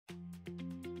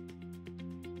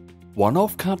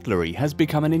One-off cutlery has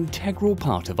become an integral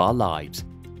part of our lives.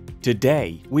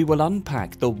 Today, we will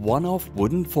unpack the one-off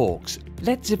wooden forks.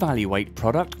 Let's evaluate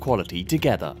product quality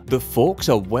together. The forks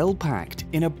are well packed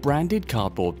in a branded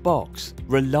cardboard box.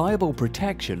 Reliable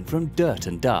protection from dirt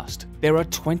and dust. There are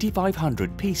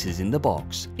 2,500 pieces in the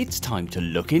box. It's time to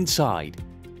look inside.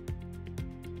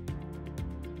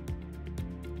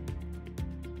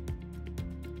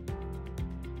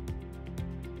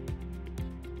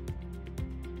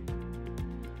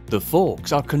 The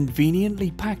forks are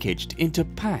conveniently packaged into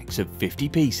packs of 50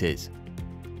 pieces.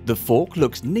 The fork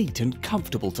looks neat and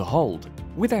comfortable to hold,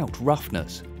 without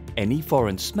roughness, any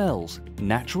foreign smells,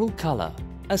 natural colour,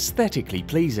 aesthetically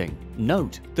pleasing.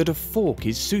 Note that a fork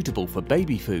is suitable for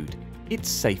baby food. It's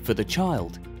safe for the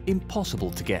child,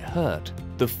 impossible to get hurt.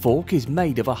 The fork is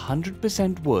made of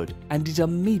 100% wood and is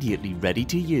immediately ready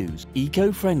to use.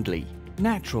 Eco-friendly,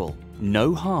 natural,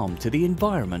 no harm to the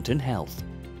environment and health.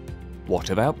 What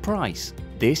about price?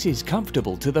 This is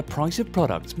comfortable to the price of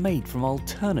products made from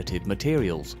alternative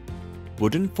materials.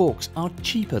 Wooden forks are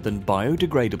cheaper than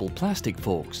biodegradable plastic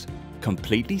forks,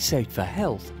 completely safe for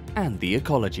health and the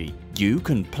ecology. You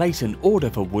can place an order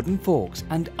for wooden forks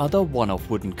and other one-off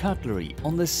wooden cutlery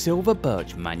on the Silver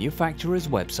Birch manufacturer's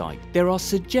website. There are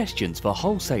suggestions for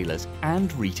wholesalers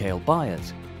and retail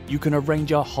buyers. You can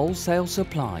arrange a wholesale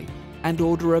supply and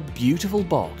order a beautiful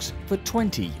box for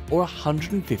 20 or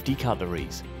 150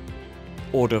 cutleries.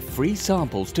 Order free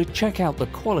samples to check out the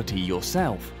quality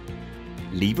yourself.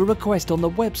 Leave a request on the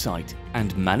website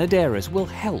and Adresse will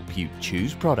help you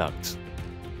choose products.